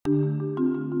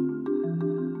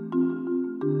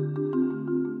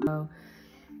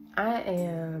I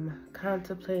am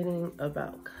contemplating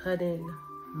about cutting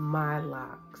my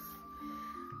locks.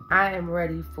 I am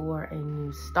ready for a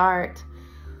new start.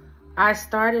 I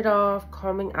started off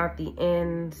combing out the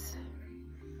ends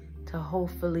to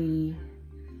hopefully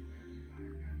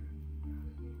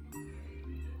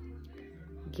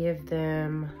give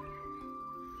them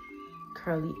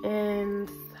curly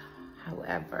ends.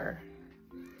 However,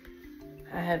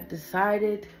 I have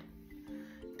decided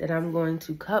that I'm going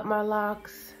to cut my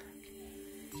locks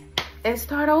and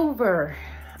start over.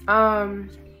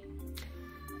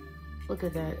 Look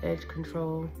at that edge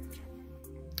control.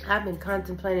 I've been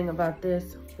contemplating about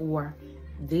this for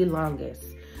the longest.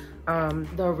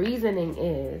 The reasoning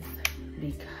is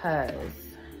because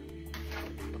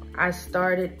I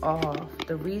started off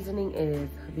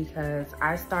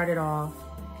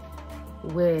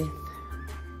with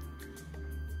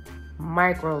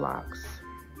micro locks,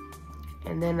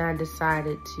 and then I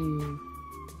decided to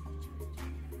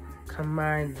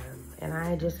combine them, and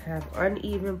I just have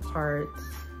uneven parts,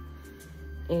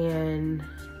 and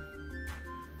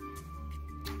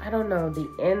I don't know,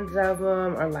 the ends of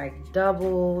them are like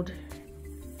doubled.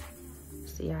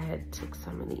 See, I had took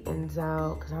some of the ends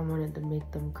out because I wanted to make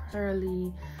them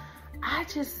curly.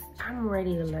 I'm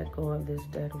ready to let go of this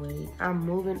dead weight. I'm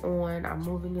moving on. I'm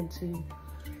moving into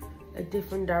a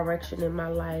different direction in my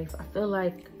life. I feel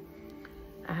like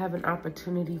I have an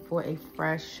opportunity for a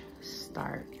fresh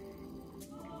start.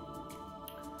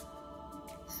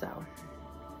 So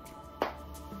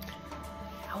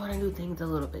I want to do things a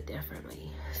little bit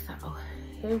differently. So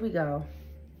here we go.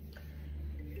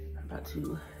 I'm about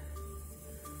to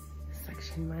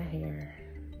section my hair.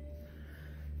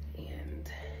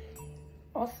 And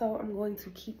also I'm going to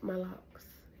keep my locks.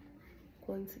 I'm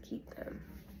going to keep them.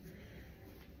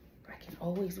 I can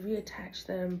always reattach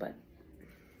them, but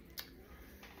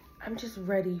I'm just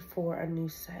ready for a new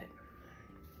set.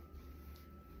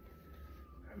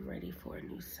 I'm ready for a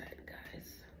new set,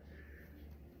 guys.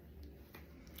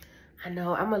 I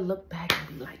know I'm gonna look back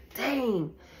and be like,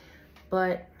 dang,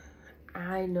 but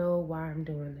I know why I'm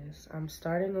doing this. I'm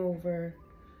starting over.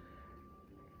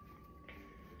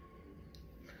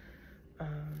 I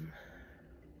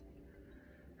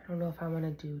don't know if I want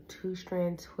to do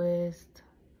 2-strand twist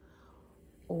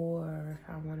or if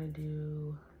I want to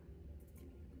do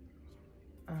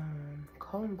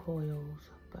comb coils,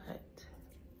 but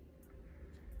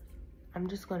I'm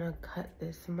just gonna cut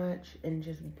this much and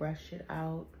just brush it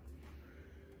out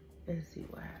and see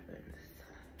what happens.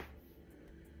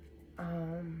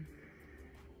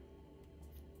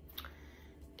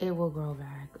 It will grow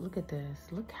back. Look at this.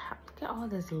 Look at all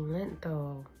this length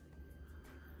though.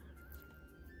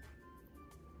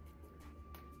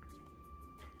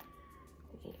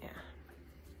 Yeah.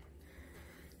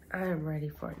 I am ready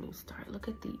for a new start. Look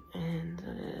at the end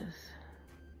of this.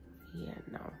 Yeah,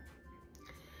 no.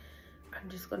 I'm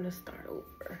just gonna start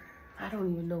over. I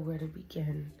don't even know where to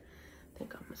begin. I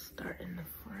think I'm gonna start in the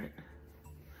front.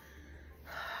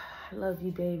 I love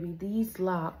you, baby. These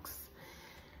locks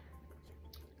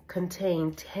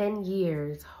contain 10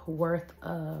 years worth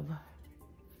of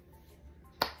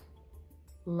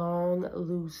long,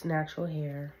 loose, natural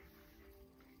hair.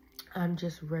 I'm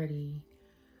just ready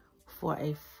for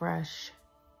a fresh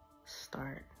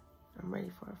start. I'm ready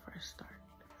for a fresh start.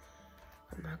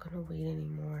 I'm not gonna wait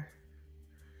anymore.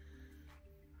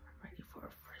 I'm ready for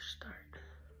a fresh start.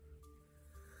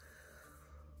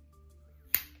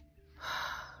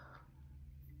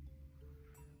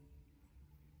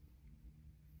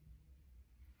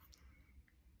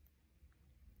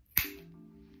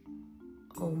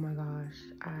 Oh my gosh,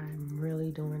 I'm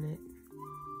really doing it.